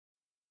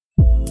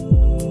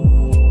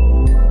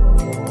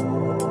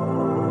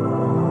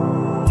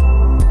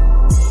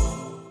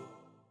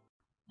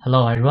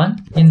Hello everyone,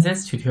 in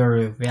this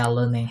tutorial we are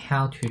learning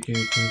how to do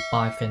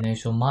Dubai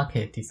Financial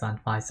Market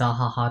designed by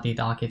Zaha Hadid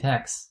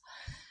Architects.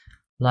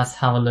 Let's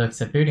have a look at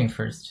the building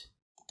first.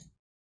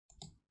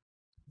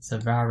 It's a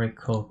very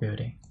cool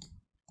building.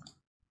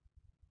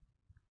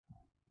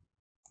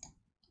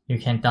 You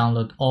can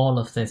download all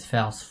of these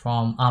files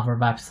from our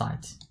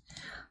website.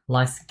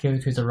 Let's go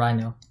to the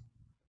Rhino.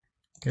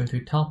 Go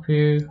to top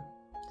view.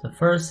 The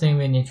first thing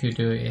we need to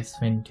do is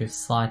we need to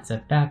select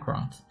the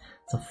background,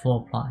 the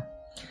floor plan.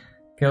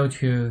 Go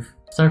to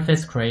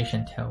Surface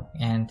Creation tool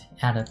and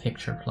add a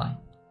picture plane.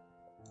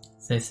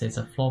 This is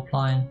a floor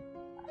plan.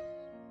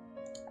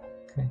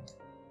 Okay.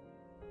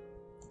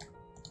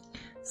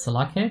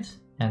 Select it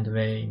and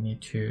we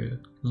need to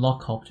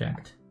lock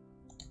object.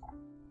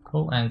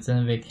 Cool, and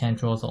then we can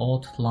draw the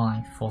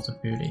outline for the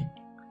building.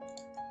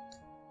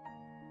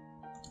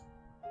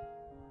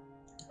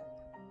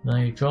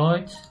 When you draw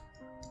it,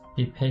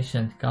 be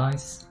patient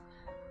guys,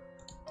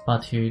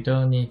 but you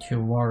don't need to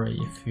worry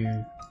if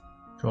you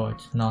draw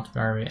it not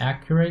very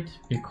accurate,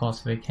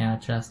 because we can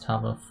adjust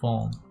our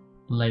form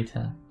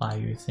later by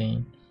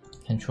using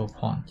control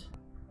point.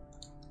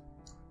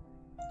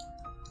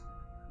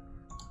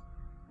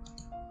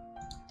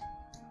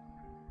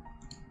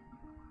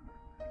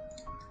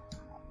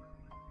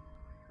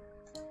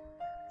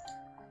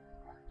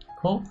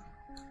 Cool.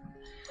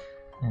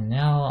 And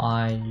now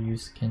I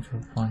use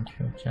control point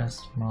to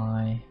adjust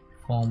my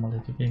form a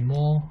little bit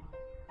more.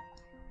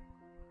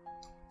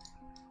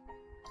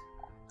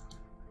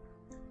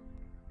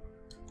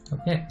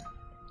 Okay,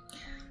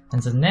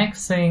 and the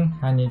next thing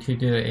I need to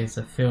do is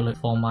fill it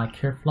for my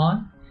curve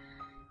line.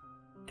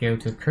 Go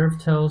to curve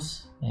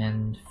tools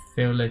and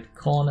fill it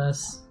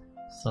corners.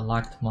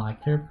 Select my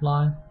curve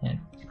line and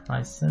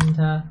press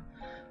center.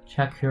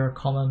 Check your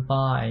command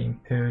bar and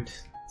input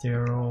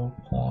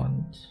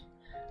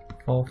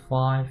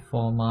 0.45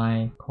 for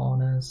my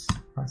corners.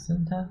 Press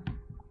enter.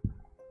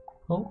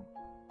 Cool.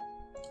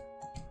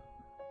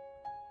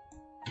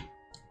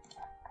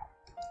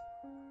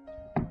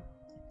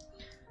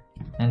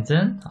 And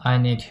then I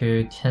need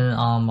to turn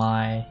on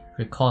my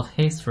record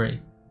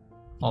history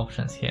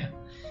options here.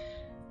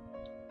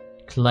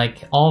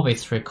 Click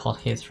always record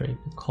history,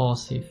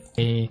 because if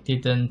we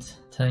didn't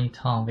turn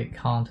it on, we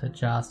can't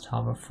adjust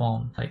our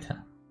form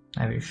later.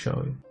 I will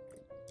show you.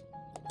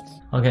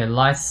 Okay,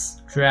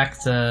 let's drag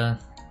the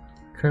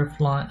curve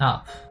line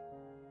up.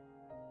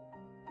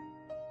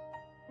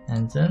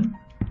 And then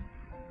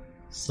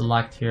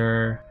select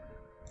your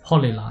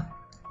polyline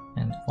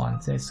and find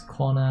this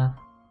corner.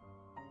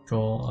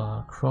 Draw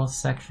a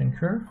cross-section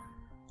curve.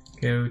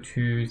 Go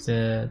to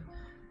the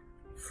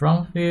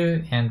front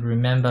view and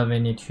remember we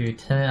need to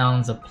turn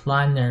on the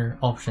planar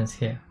options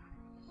here.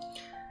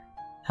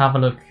 Have a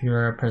look at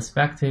your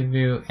perspective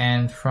view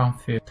and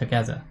front view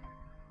together.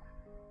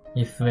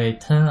 If we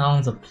turn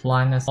on the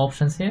planar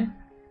options here,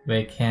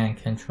 we can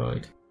control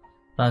it.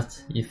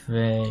 But if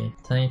we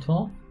turn it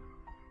off,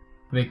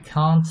 we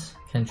can't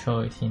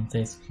control it in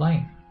this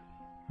plane,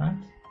 right?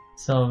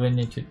 So we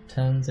need to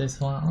turn this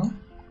one on.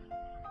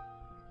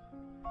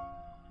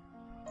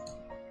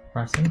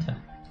 Press enter.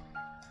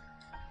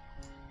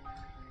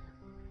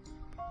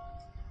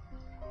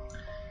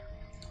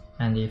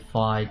 And if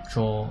I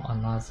draw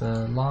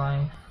another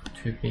line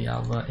to be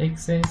our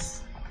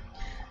axis,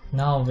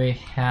 now we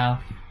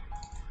have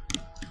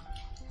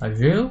a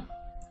view,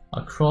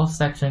 a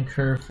cross-section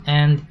curve,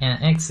 and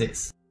an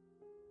axis.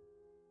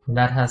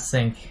 Let us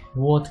think,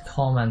 what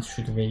command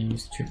should we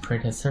use to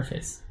create a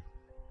surface?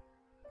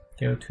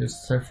 Go to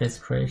Surface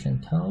Creation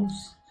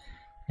tools.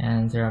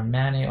 And there are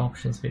many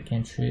options we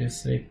can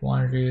choose: sweep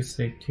 1 roof,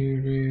 sweep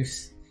 2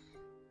 roofs,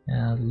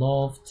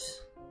 loft,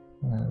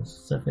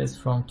 surface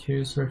from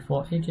 2, 3,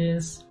 4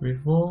 edges,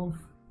 revolve.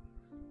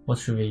 What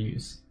should we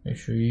use? We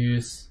should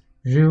use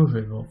rule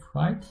revolve,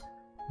 right?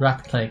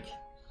 Right click,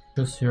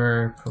 choose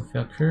your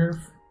profile curve,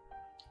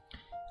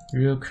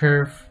 rule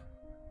curve,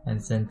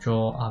 and then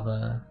draw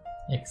our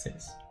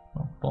axis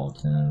from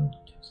bottom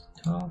to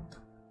the top.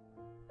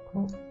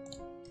 Cool.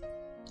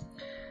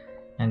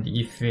 And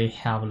if we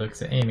have a look at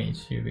the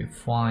image, you will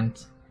find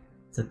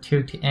the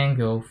tilt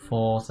angle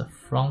for the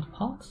front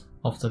part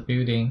of the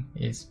building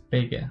is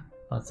bigger,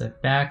 but the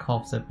back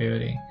of the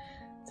building,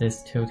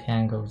 this tilt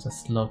angle, the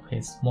slope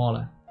is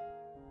smaller,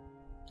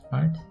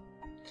 right?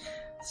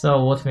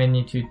 So what we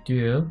need to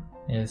do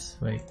is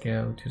we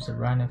go to the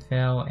Rhino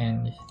file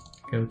and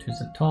go to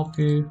the top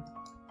view.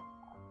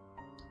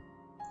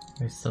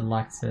 We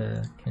select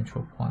the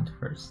control point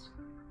first.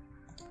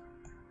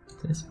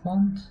 This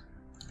point,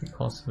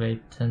 because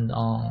we turned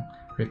on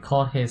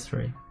record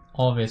history,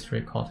 always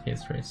record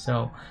history.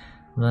 So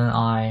when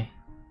I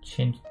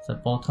change the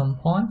bottom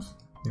point,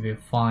 you will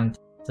find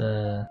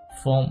the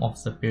form of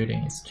the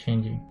building is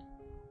changing,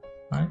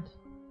 right?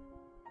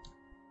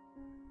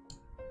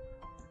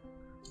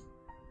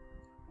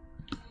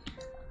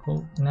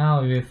 Cool.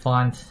 Now you will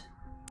find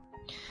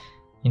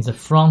in the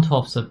front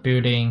of the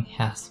building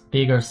has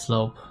bigger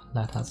slope.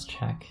 Let us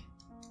check.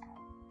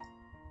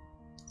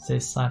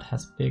 This side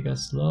has bigger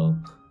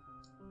slope.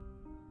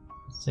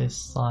 this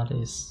side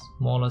is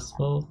smaller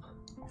slope,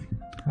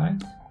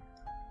 right?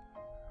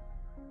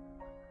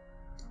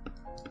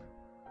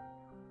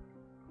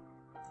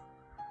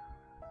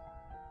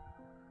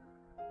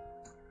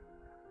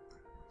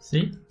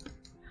 See?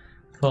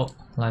 Cool.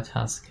 Let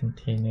us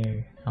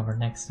continue our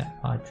next step.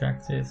 I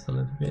drag this a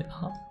little bit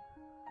up.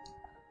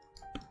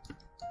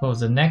 Cool.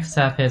 The next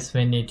step is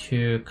we need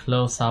to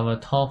close our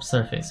top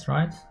surface,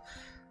 right?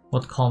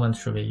 What comment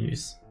should we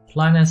use?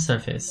 Planar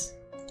surface.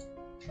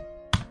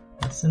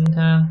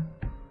 Center.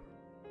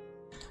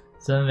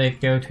 Then we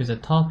go to the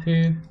top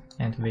view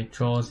and we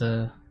draw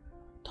the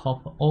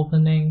top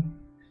opening,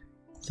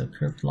 the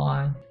curved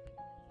line.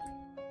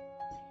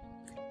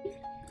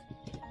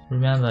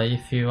 Remember,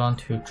 if you want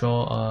to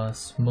draw a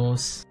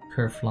smooth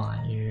curved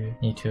line, you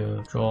need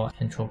to draw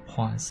control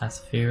points as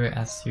few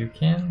as you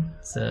can.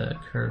 The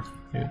curve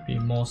will be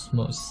more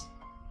smooth.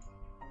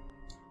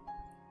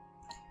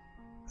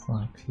 So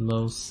I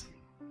close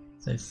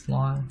this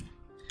line,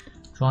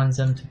 join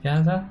them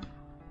together,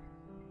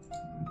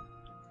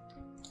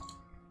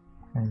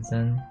 and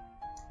then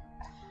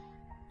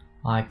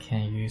I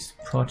can use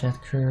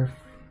project curve.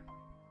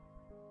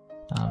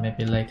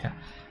 Maybe later.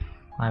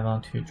 I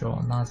want to draw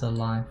another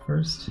line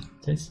first,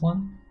 this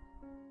one.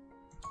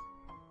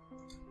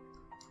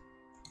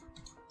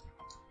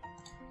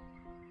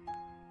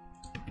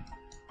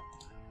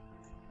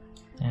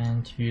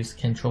 And use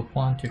control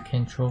point to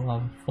control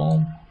our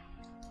form.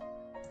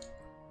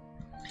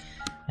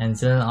 And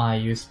then I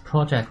use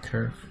project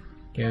curve.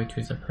 Go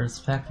to the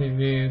perspective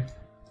view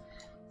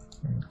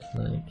and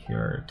click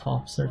your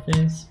top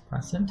surface,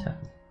 press enter.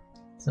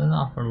 Then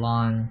upper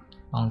line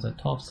on the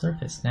top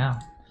surface now.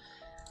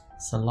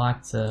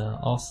 Select the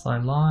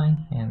outside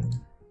line and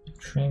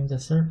trim the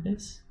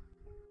surface.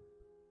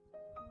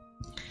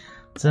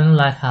 Then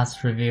let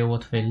us review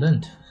what we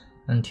learned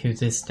until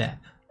this step.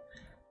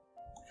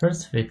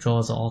 First, we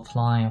draw the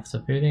outline of the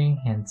building,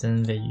 and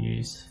then we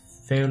use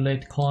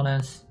fillet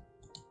corners,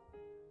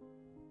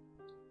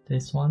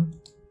 this one,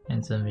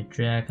 and then we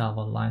drag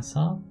our lines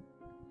up,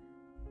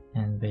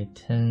 and we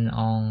turn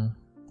on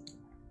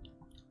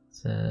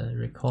the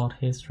record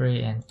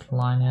history and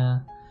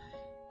planar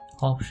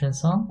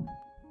options on.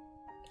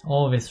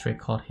 Always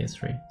record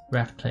history,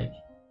 right click.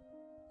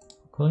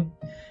 Okay.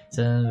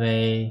 Then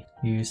we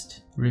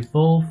used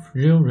real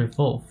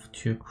revolve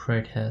to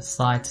create a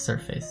side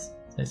surface.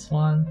 This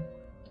one.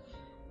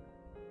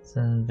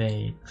 Then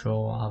we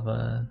draw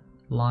our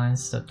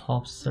lines, the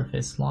top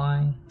surface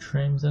line,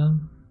 trim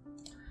them.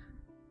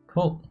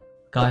 Cool.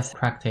 Guys,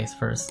 practice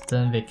first,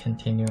 then we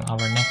continue our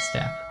next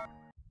step.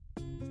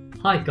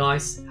 Hi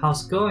guys,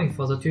 how's it going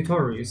for the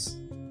tutorials?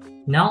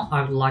 Now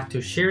I would like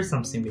to share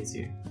something with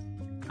you.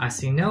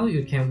 As you know,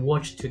 you can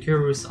watch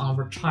tutorials on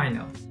our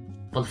channel,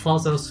 but for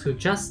those who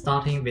just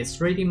starting with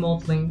 3D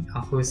modeling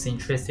or who is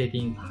interested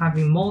in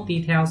having more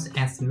details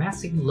and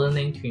thematic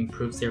learning to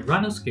improve their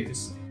Rhino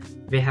skills,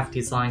 we have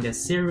designed a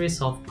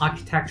series of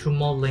architectural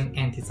modeling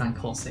and design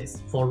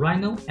courses for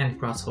Rhino and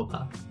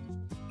Grasshopper.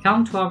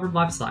 Come to our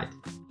website,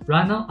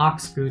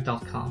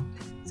 RhinoArchSchool.com,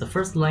 the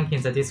first link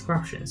in the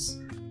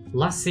descriptions.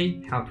 Let's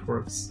see how it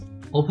works.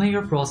 Open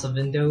your browser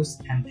windows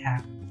and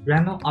tap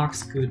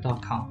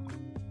RhinoArchSchool.com.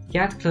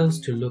 Get close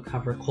to look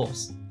our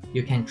course.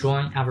 You can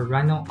join our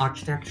Rhino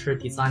Architecture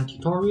design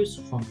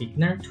tutorials from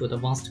beginner to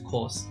advanced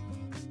course.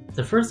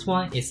 The first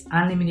one is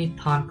unlimited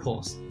time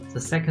course. The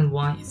second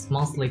one is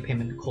monthly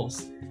payment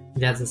course.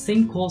 They are the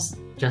same course,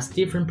 just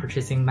different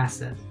purchasing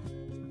method.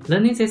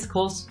 Learning this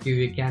course, you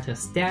will get a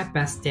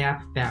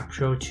step-by-step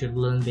approach to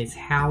learn with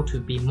how to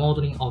be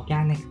modeling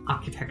organic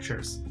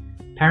architectures,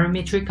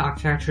 parametric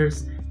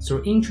architectures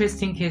through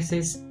interesting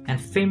cases and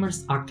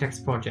famous architects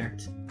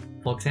projects.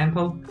 For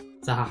example,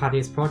 Zaha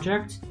Hadid's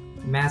project,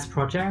 Mass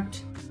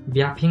project,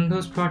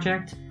 Pinko's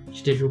project,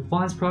 Digital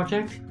Bonds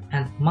project,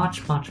 and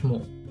much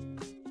more.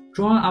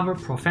 Join our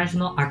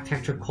professional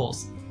architecture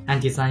course and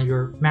design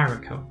your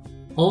miracle.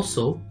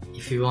 Also,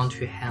 if you want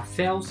to have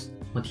files,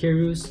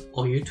 materials,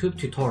 or YouTube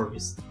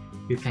tutorials,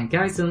 you can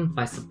get them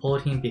by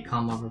supporting and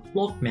become our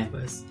blog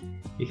members.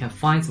 You can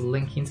find the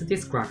link in the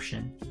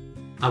description.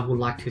 I would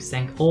like to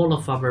thank all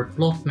of our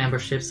blog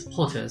membership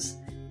supporters.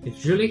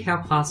 It really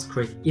helps us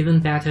create even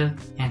better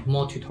and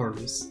more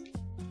tutorials.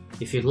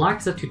 If you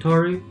like the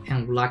tutorial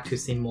and would like to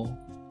see more,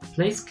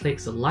 please click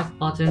the like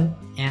button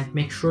and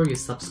make sure you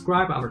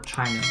subscribe our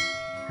channel,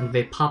 and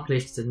we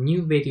publish the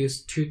new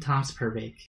videos 2 times per week.